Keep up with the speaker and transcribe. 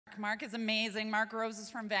Mark. Mark is amazing. Mark Rose is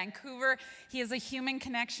from Vancouver. He is a human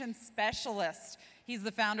connection specialist. He's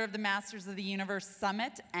the founder of the Masters of the Universe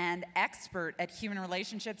Summit and expert at human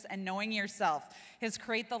relationships and knowing yourself. His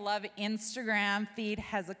Create the Love Instagram feed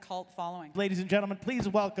has a cult following. Ladies and gentlemen, please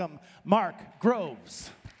welcome Mark Groves.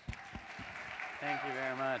 Thank you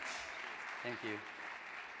very much. Thank you.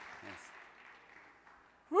 Yes.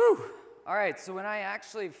 Woo! All right, so when I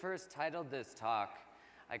actually first titled this talk,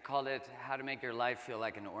 I called it How to Make Your Life Feel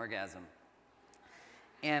Like an Orgasm.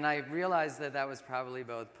 And I realized that that was probably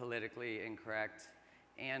both politically incorrect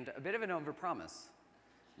and a bit of an overpromise.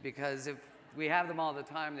 Because if we have them all the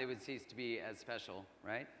time, they would cease to be as special,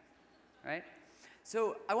 right? Right?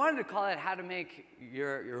 So I wanted to call it How to Make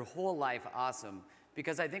Your Whole Life Awesome,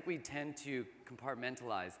 because I think we tend to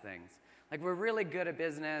compartmentalize things. Like, we're really good at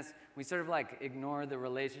business, we sort of like ignore the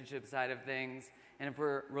relationship side of things, and if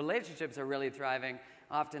relationships are really thriving,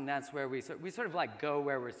 often that's where we sort of like go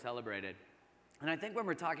where we're celebrated. And I think when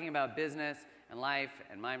we're talking about business and life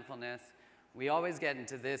and mindfulness, we always get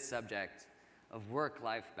into this subject of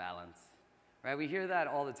work-life balance, right? We hear that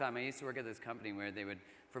all the time. I used to work at this company where they would,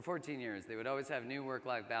 for 14 years, they would always have new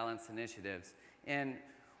work-life balance initiatives. And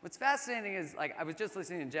what's fascinating is, like, I was just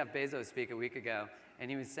listening to Jeff Bezos speak a week ago,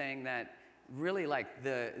 and he was saying that really, like,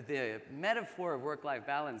 the metaphor of work-life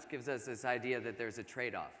balance gives us this idea that there's a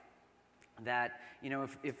trade-off. That, you know,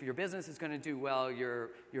 if your business is going to do well, your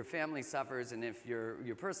family suffers, and if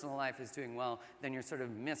your personal life is doing well, then you're sort of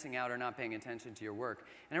missing out or not paying attention to your work.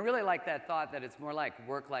 And I really like that thought that it's more like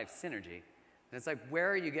work-life synergy. And it's like, where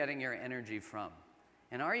are you getting your energy from?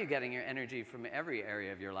 And are you getting your energy from every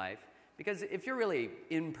area of your life? Because if you're really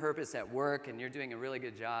in purpose at work and you're doing a really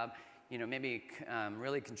good job, you know, maybe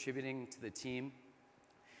really contributing to the team,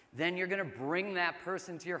 then you're going to bring that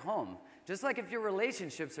person to your home. Just like if your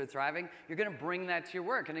relationships are thriving, you're going to bring that to your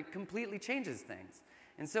work, and it completely changes things.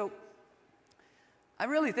 And so I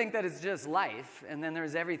really think that it's just life, and then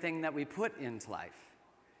there's everything that we put into life.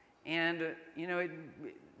 And, you know,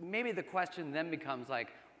 maybe the question then becomes, like,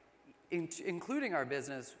 including our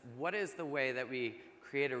business, what is the way that we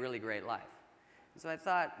create a really great life? So I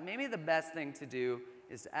thought maybe the best thing to do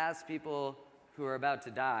is to ask people who are about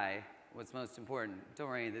to die what's most important. Don't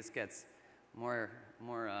worry, this gets more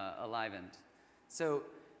enlivened. So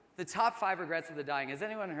the top 5 regrets of the dying. Has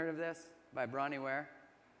anyone heard of this? By Bronnie Ware.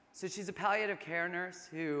 So she's a palliative care nurse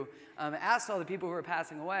who asked all the people who were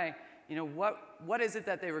passing away, you know, what is it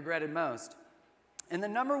that they regretted most? And the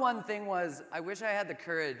number one thing was, I wish I had the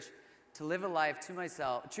courage to live a life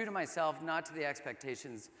true to myself, not to the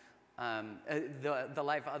expectations, the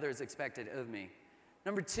life others expected of me.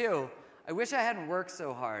 Number 2, I wish I hadn't worked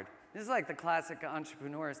so hard. This is like the classic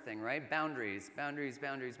entrepreneurs thing, right? Boundaries, boundaries,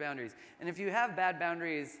 boundaries, boundaries. And if you have bad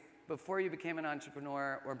boundaries before you became an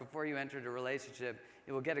entrepreneur or before you entered a relationship,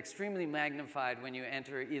 it will get extremely magnified when you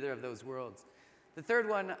enter either of those worlds. The third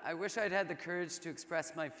one, I wish I'd had the courage to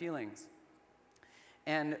express my feelings.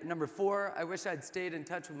 And number 4, I wish I'd stayed in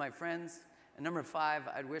touch with my friends. And number 5,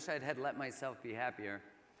 I wish I'd had let myself be happier.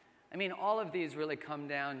 I mean, all of these really come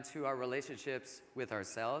down to our relationships with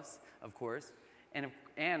ourselves, of course,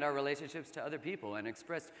 and our relationships to other people. And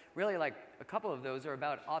expressed, really, like, a couple of those are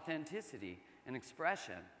about authenticity and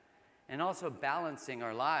expression, and also balancing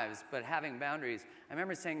our lives, but having boundaries. I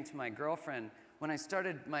remember saying to my girlfriend, when I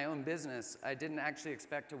started my own business, I didn't actually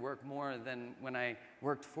expect to work more than when I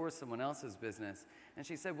worked for someone else's business. And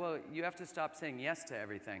she said, well, you have to stop saying yes to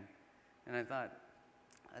everything. And I thought,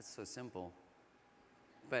 that's so simple,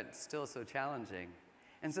 but still so challenging.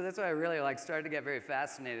 And so that's why I really started to get very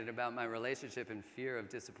fascinated about my relationship and fear of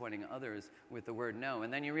disappointing others with the word no.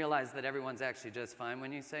 And then you realize that everyone's actually just fine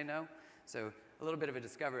when you say no. So a little bit of a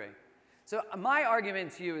discovery. So my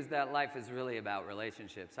argument to you is that life is really about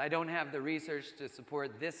relationships. I don't have the research to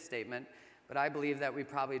support this statement, but I believe that we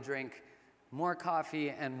probably drink more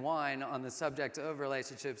coffee and wine on the subject of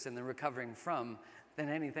relationships and the recovering from than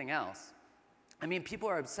anything else. I mean, people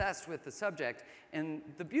are obsessed with the subject, and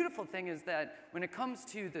the beautiful thing is that when it comes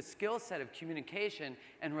to the skill set of communication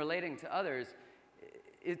and relating to others,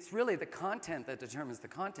 it's really the content that determines the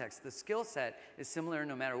context. The skill set is similar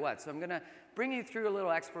no matter what. So I'm going to bring you through a little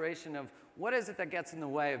exploration of what is it that gets in the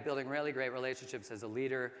way of building really great relationships as a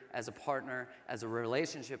leader, as a partner, as a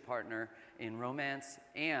relationship partner in romance,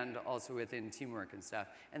 and also within teamwork and stuff.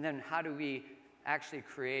 And then how do we actually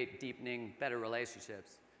create deepening, better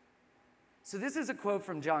relationships? So this is a quote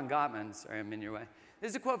from John Gottman. Sorry, I'm in your way. This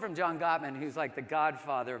is a quote from John Gottman, who's like the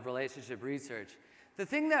godfather of relationship research. The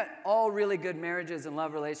thing that all really good marriages and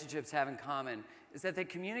love relationships have in common is that they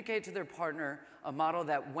communicate to their partner a model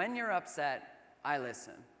that when you're upset, I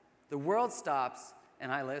listen. The world stops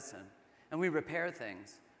and I listen. And we repair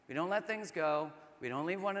things. We don't let things go. We don't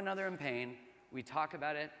leave one another in pain. We talk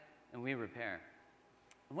about it, and we repair.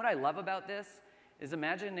 And what I love about this is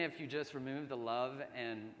imagine if you just removed the love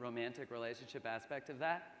and romantic relationship aspect of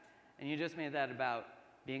that, and you just made that about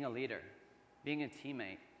being a leader, being a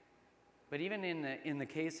teammate. But even in the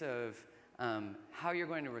case of how you're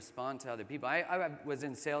going to respond to other people. I was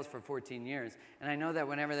in sales for 14 years, and I know that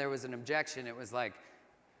whenever there was an objection, it was like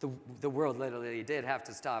the world literally did have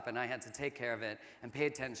to stop, and I had to take care of it and pay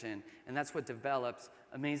attention, and that's what develops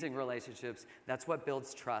amazing relationships. That's what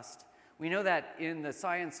builds trust. We know that in the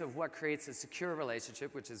science of what creates a secure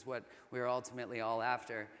relationship, which is what we're ultimately all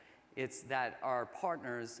after, it's that our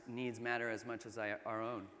partner's needs matter as much as our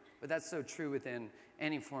own. But that's so true within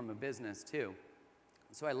any form of business, too.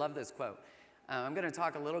 So I love this quote. I'm going to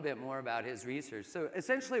talk a little bit more about his research. So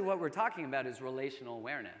essentially what we're talking about is relational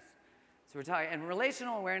awareness. So we're talking, and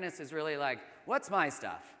relational awareness is really like, what's my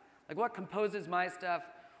stuff? Like what composes my stuff?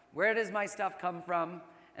 Where does my stuff come from?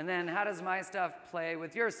 And then how does my stuff play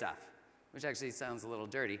with your stuff? Which actually sounds a little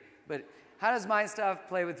dirty, but how does my stuff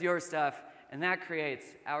play with your stuff? And that creates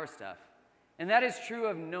our stuff. And that is true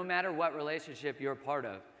of no matter what relationship you're part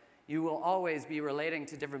of. You will always be relating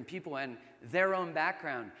to different people and their own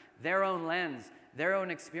background, their own lens, their own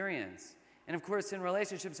experience. And of course, in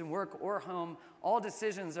relationships in work or home, all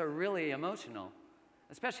decisions are really emotional,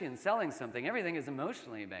 especially in selling something. Everything is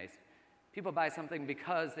emotionally based. People buy something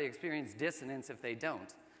because they experience dissonance if they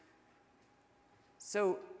don't.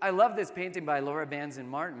 So I love this painting by Laura Banzin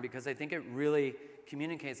Martin because I think it really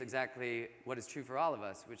communicates exactly what is true for all of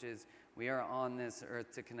us, which is we are on this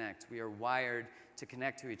earth to connect. We are wired to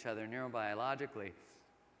connect to each other neurobiologically.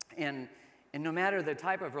 And no matter the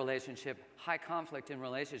type of relationship, high conflict in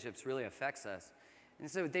relationships really affects us. And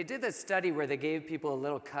so they did this study where they gave people a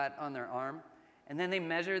little cut on their arm, and then they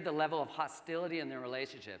measured the level of hostility in their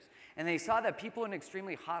relationships. And they saw that people in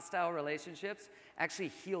extremely hostile relationships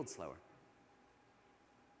actually healed slower.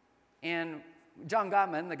 And John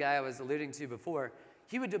Gottman, the guy I was alluding to before,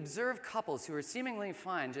 he would observe couples who are seemingly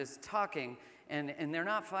fine, just talking, and they're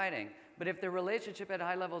not fighting. But if their relationship had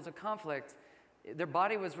high levels of conflict, their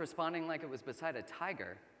body was responding like it was beside a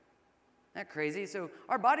tiger. Isn't that crazy? So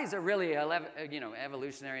our bodies are really,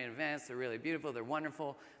 evolutionary advanced. They're really beautiful. They're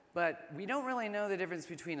wonderful. But we don't really know the difference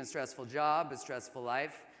between a stressful job, a stressful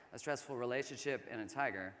life, a stressful relationship, and a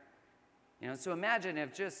tiger. So imagine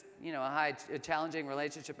if just, a challenging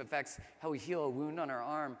relationship affects how we heal a wound on our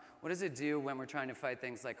arm. What does it do when we're trying to fight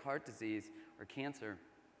things like heart disease or cancer?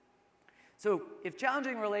 So if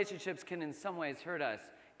challenging relationships can in some ways hurt us,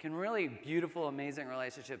 can really beautiful, amazing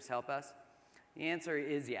relationships help us? The answer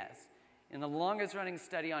is yes. In the longest running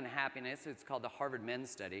study on happiness, it's called the Harvard Men's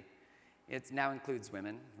Study. It now includes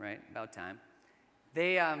women, right? About time.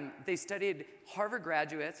 They studied Harvard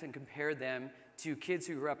graduates and compared them to kids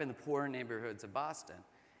who grew up in the poor neighborhoods of Boston.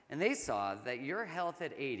 And they saw that your health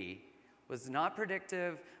at 80 was not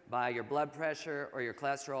predictive by your blood pressure or your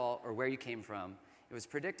cholesterol or where you came from. It was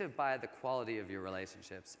predictive by the quality of your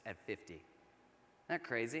relationships at 50. Isn't that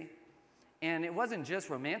crazy? And it wasn't just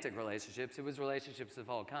romantic relationships, it was relationships of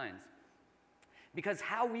all kinds. Because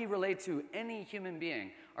how we relate to any human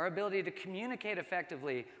being, our ability to communicate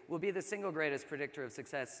effectively, will be the single greatest predictor of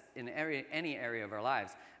success in any area of our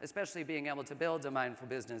lives, especially being able to build a mindful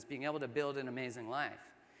business, being able to build an amazing life.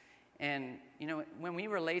 And when we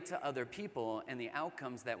relate to other people and the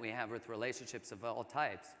outcomes that we have with relationships of all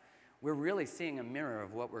types, we're really seeing a mirror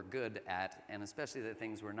of what we're good at, and especially the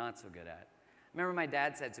things we're not so good at. I remember my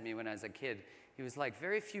dad said to me when I was a kid, he was like,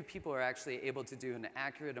 very few people are actually able to do an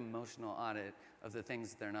accurate emotional audit of the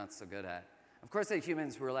things they're not so good at. Of course, the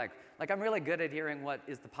humans were like I'm really good at hearing what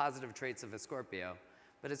is the positive traits of a Scorpio.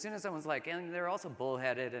 But as soon as someone's like, and they're also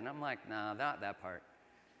bullheaded, and I'm like, nah, not that part.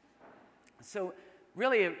 So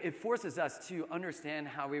really, it forces us to understand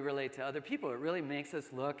how we relate to other people. It really makes us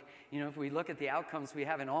look, if we look at the outcomes we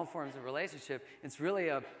have in all forms of relationship, it's really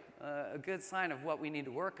a good sign of what we need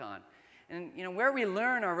to work on. And where we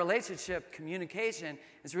learn our relationship communication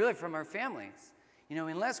is really from our families.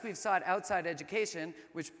 Unless we've sought outside education,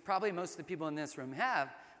 which probably most of the people in this room have,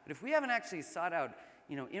 but if we haven't actually sought out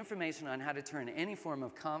information on how to turn any form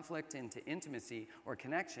of conflict into intimacy or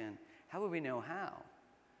connection, how would we know how?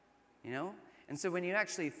 And so when you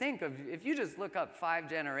actually think of, if you just look up 5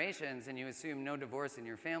 generations and you assume no divorce in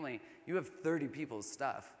your family, you have 30 people's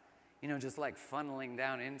stuff, just like funneling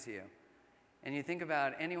down into you. And you think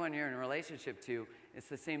about anyone you're in a relationship to, it's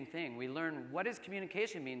the same thing. We learn, what does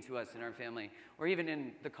communication mean to us in our family, or even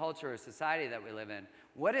in the culture or society that we live in?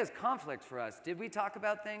 What is conflict for us? Did we talk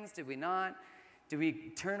about things? Did we not? Do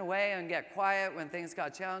we turn away and get quiet when things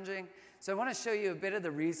got challenging? So I want to show you a bit of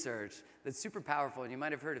the research that's super powerful, and you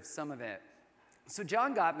might have heard of some of it. So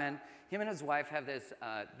John Gottman, him and his wife have this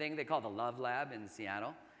thing they call the Love Lab in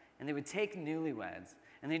Seattle, and they would take newlyweds,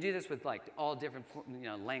 and they do this with like all different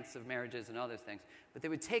lengths of marriages and all those things, but they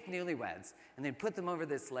would take newlyweds, and they'd put them over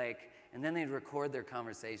this lake, and then they'd record their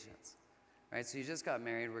conversations. Right? So you just got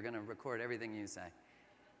married, we're going to record everything you say.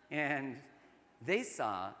 And they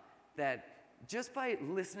saw that just by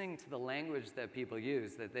listening to the language that people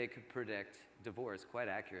use, that they could predict divorce quite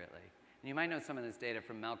accurately. And you might know some of this data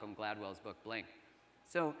from Malcolm Gladwell's book, Blink.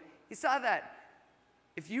 So he saw that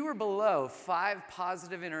if you were below 5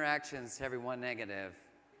 positive interactions to every 1 negative,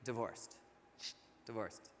 divorced.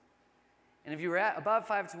 Divorced. And if you were above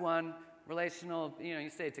 5 to 1, relational, you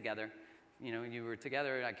stayed together. You were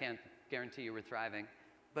together, I can't guarantee you were thriving.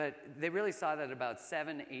 But they really saw that about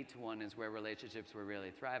 7, 8 to 1 is where relationships were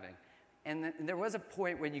really thriving. And there was a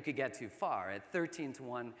point when you could get too far. At 13 to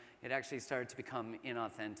 1, it actually started to become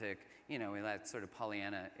inauthentic, that sort of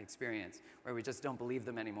Pollyanna experience, where we just don't believe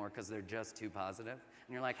them anymore because they're just too positive.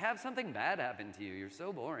 And you're like, have something bad happen to you. You're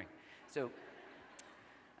so boring. So,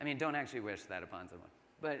 don't actually wish that upon someone.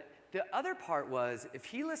 But the other part was, if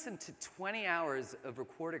he listened to 20 hours of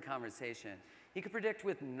recorded conversation, he could predict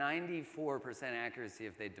with 94% accuracy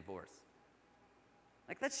if they'd divorce.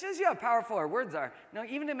 Like, that shows you how powerful our words are. Now,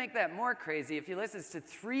 even to make that more crazy, if he listens to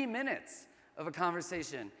 3 minutes of a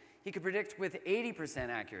conversation, he could predict with 80%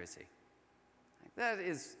 accuracy. Like, that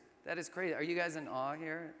is crazy. Are you guys in awe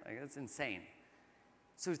here? Like, that's insane.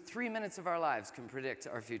 So 3 minutes of our lives can predict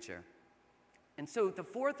our future. And so the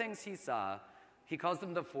 4 things he saw, he calls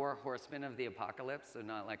them the 4 horsemen of the apocalypse, so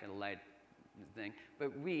not like a light thing,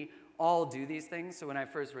 but we all do these things. So when I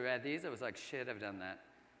first read these, I was like, shit, I've done that.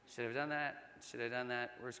 Should have done that. Should have done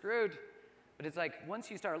that. We're screwed. But it's like,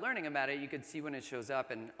 once you start learning about it, you can see when it shows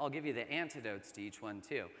up, and I'll give you the antidotes to each one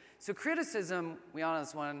too. So criticism, we on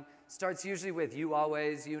this one, starts usually with you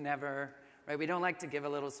always, you never, right? We don't like to give a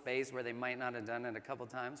little space where they might not have done it a couple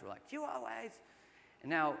times. We're like, you always. And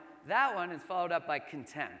now that one is followed up by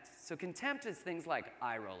contempt. So contempt is things like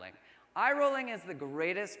eye rolling. Eye rolling is the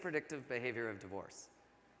greatest predictive behavior of divorce.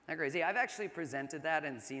 Isn't that crazy? I've actually presented that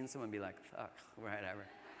and seen someone be like, fuck, whatever.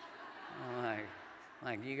 I'm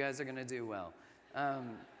like, you guys are going to do well.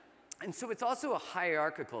 And so it's also a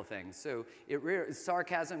hierarchical thing. So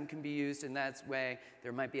sarcasm can be used in that way.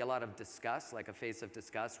 There might be a lot of disgust, like a face of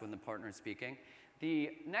disgust when the partner is speaking.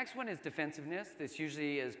 The next one is defensiveness. This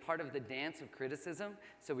usually is part of the dance of criticism.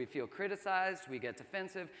 So we feel criticized, we get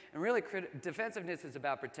defensive, and really defensiveness is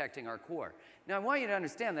about protecting our core. Now I want you to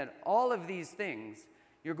understand that all of these things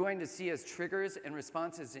you're going to see as triggers and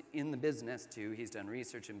responses in the business too. He's done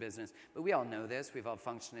research in business, but we all know this. We've all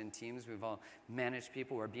functioned in teams. We've all managed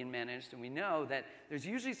people who are being managed, and we know that there's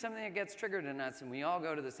usually something that gets triggered in us, and we all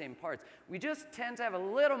go to the same parts. We just tend to have a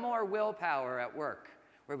little more willpower at work,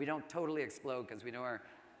 where we don't totally explode because we know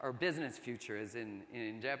our business future is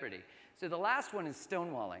in jeopardy. So the last one is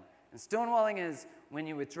stonewalling. And stonewalling is when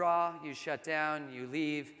you withdraw, you shut down, you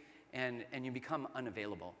leave, and you become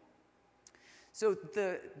unavailable. So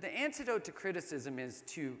the antidote to criticism is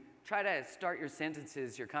to try to start your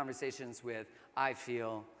sentences, your conversations with I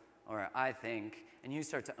feel or I think, and you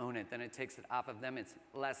start to own it. Then it takes it off of them. It's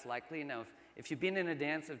less likely. Now, if you've been in a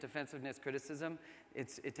dance of defensiveness criticism,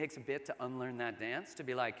 it takes a bit to unlearn that dance, to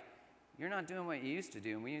be like, you're not doing what you used to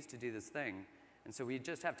do, and we used to do this thing. And so we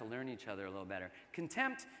just have to learn each other a little better.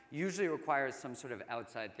 Contempt usually requires some sort of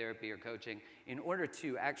outside therapy or coaching in order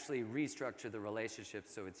to actually restructure the relationship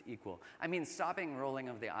so it's equal. Stopping rolling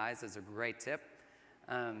of the eyes is a great tip,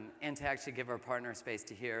 and to actually give our partner space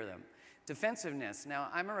to hear them. Defensiveness. Now,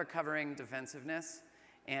 I'm a recovering defensiveness,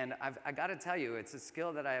 and I got to tell you, it's a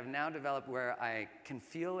skill that I have now developed where I can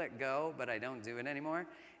feel it go, but I don't do it anymore.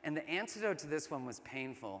 And the antidote to this one was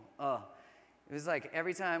painful. It was like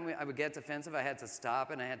every time I would get defensive, I had to stop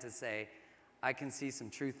and I had to say, I can see some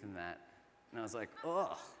truth in that. And I was like,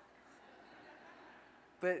 ugh.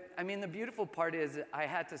 But the beautiful part is I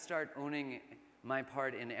had to start owning my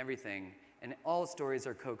part in everything, and all stories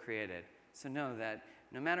are co-created. So know that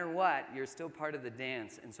no matter what, you're still part of the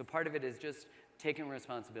dance, and so part of it is just taking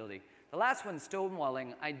responsibility. The last one,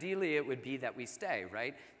 stonewalling, ideally it would be that we stay,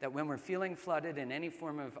 right? That when we're feeling flooded in any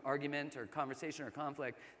form of argument or conversation or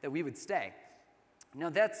conflict, that we would stay. Now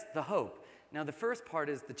that's the hope. Now the first part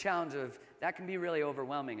is the challenge of, that can be really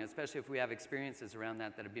overwhelming, especially if we have experiences around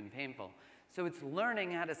that have been painful. So it's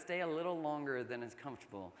learning how to stay a little longer than is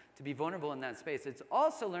comfortable, to be vulnerable in that space. It's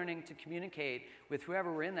also learning to communicate with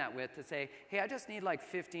whoever we're in that with, to say, hey, I just need like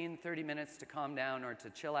 15, 30 minutes to calm down or to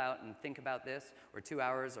chill out and think about this, or 2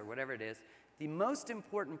 hours or whatever it is. The most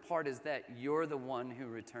important part is that you're the one who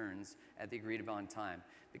returns at the agreed upon time.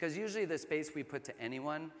 Because usually the space we put to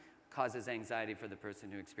anyone causes anxiety for the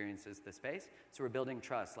person who experiences the space. So we're building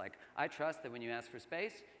trust. Like, I trust that when you ask for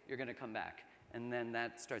space, you're going to come back. And then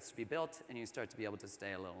that starts to be built, and you start to be able to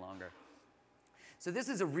stay a little longer. So this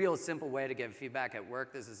is a real simple way to give feedback at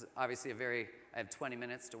work. This is obviously I have 20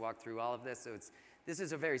 minutes to walk through all of this. So this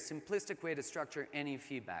is a very simplistic way to structure any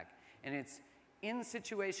feedback. And it's, in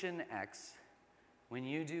situation X, when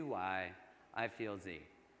you do Y, I feel Z.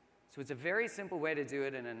 So it's a very simple way to do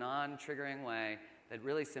it in a non-triggering way that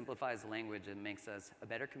really simplifies language and makes us a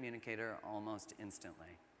better communicator almost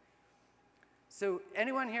instantly. So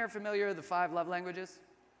anyone here familiar with the 5 love languages?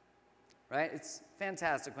 Right? It's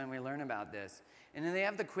fantastic when we learn about this. And then they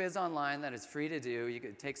have the quiz online that is free to do.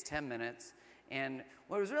 It takes 10 minutes. And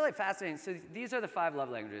what was really fascinating, so these are the 5 love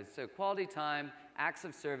languages. So quality time, acts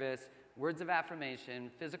of service, words of affirmation,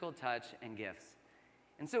 physical touch, and gifts.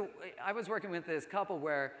 And so I was working with this couple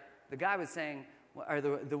where the guy was saying, or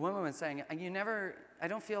the woman was saying, I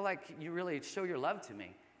don't feel like you really show your love to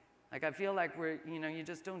me. Like, I feel like you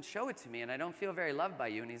just don't show it to me, and I don't feel very loved by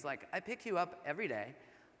you. And he's like, I pick you up every day.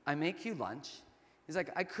 I make you lunch. He's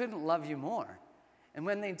like, I couldn't love you more. And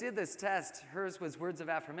when they did this test, hers was words of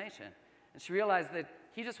affirmation. And she realized that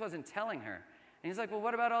he just wasn't telling her. And he's like, well,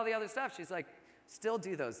 what about all the other stuff? She's like, still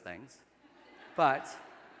do those things. But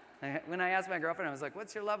when I asked my girlfriend, I was like,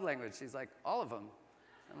 what's your love language? She's like, all of them.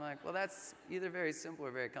 I'm like, well, that's either very simple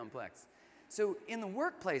or very complex. So in the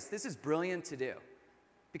workplace, this is brilliant to do.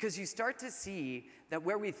 Because you start to see that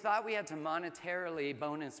where we thought we had to monetarily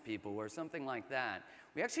bonus people or something like that,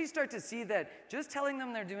 we actually start to see that just telling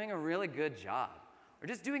them they're doing a really good job, or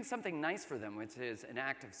just doing something nice for them, which is an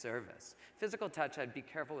act of service. Physical touch, I'd be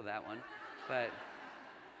careful with that one, but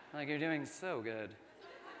like, you're doing so good.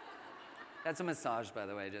 That's a massage, by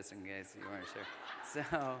the way, just in case you weren't sure.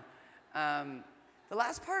 So the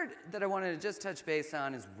last part that I wanted to just touch base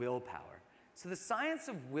on is willpower. So the science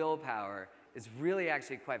of willpower is really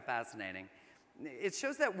actually quite fascinating. It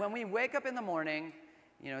shows that when we wake up in the morning,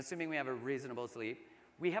 assuming we have a reasonable sleep,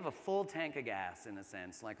 we have a full tank of gas, in a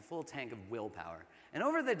sense, like a full tank of willpower. And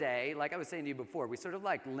over the day, like I was saying to you before, we sort of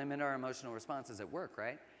like limit our emotional responses at work,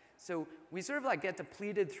 right? So we sort of like get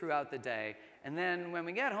depleted throughout the day, and then when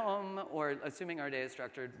we get home, or assuming our day is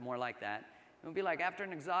structured more like that, it'll be like after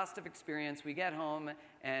an exhaustive experience, we get home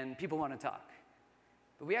and people want to talk.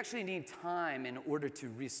 But we actually need time in order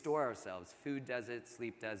to restore ourselves. Food does it,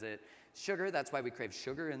 sleep does it. Sugar, that's why we crave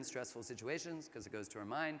sugar in stressful situations, because it goes to our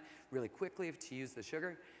mind really quickly to use the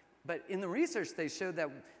sugar. But in the research, they showed that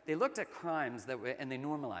they looked at crimes and they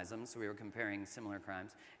normalized them, so we were comparing similar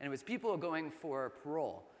crimes. And it was people going for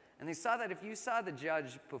parole. And they saw that if you saw the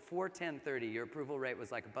judge before 10:30, your approval rate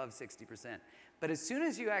was like above 60%. But as soon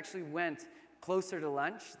as you actually went closer to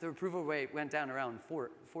lunch, the approval rate went down around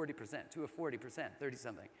 40% to a 40%,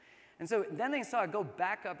 30-something. And so then they saw it go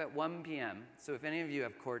back up at 1 p.m. So if any of you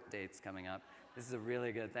have court dates coming up, this is a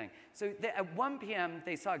really good thing. So at 1 p.m.,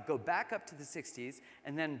 they saw it go back up to the 60s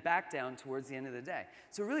and then back down towards the end of the day.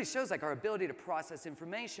 So it really shows like our ability to process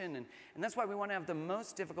information, and that's why we want to have the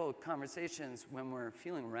most difficult conversations when we're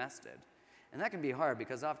feeling rested. And that can be hard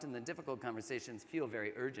because often the difficult conversations feel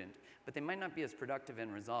very urgent, but they might not be as productive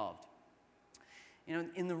and resolved.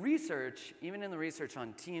 In the research, even in the research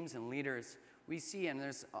on teams and leaders, we see, and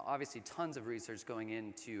there's obviously tons of research going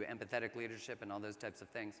into empathetic leadership and all those types of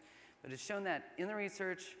things, but it's shown that in the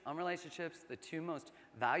research on relationships, the 2 most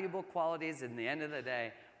valuable qualities in the end of the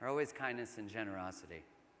day are always kindness and generosity.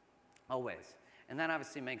 Always. And that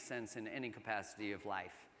obviously makes sense in any capacity of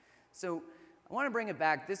life. So I want to bring it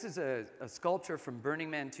back. This is a sculpture from Burning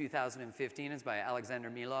Man 2015. It's by Alexander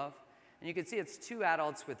Milov. And you can see it's 2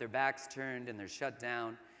 adults with their backs turned and they're shut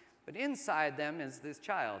down. But inside them is this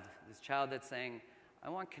child that's saying, I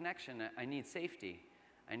want connection, I need safety,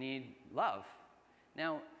 I need love.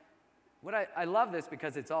 Now, I love this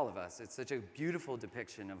because it's all of us. It's such a beautiful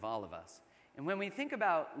depiction of all of us. And when we think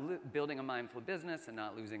about building a mindful business and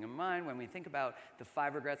not losing our mind, when we think about the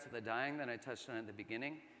 5 regrets of the dying that I touched on at the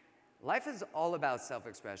beginning, life is all about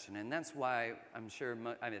self-expression. And that's why I'm sure,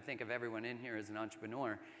 I think of everyone in here as an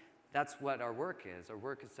entrepreneur. That's what our work is. Our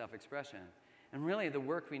work is self-expression. And really the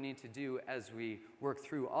work we need to do as we work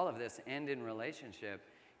through all of this and in relationship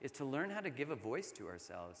is to learn how to give a voice to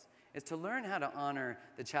ourselves, is to learn how to honor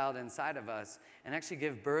the child inside of us and actually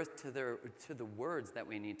give birth to the words that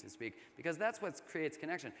we need to speak, because that's what creates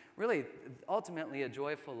connection. Really, ultimately, a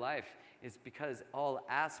joyful life is because all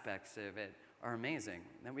aspects of it are amazing,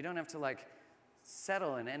 and we don't have to like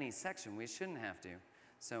settle in any section. We shouldn't have to.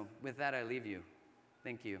 So with that, I leave you.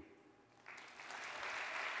 Thank you.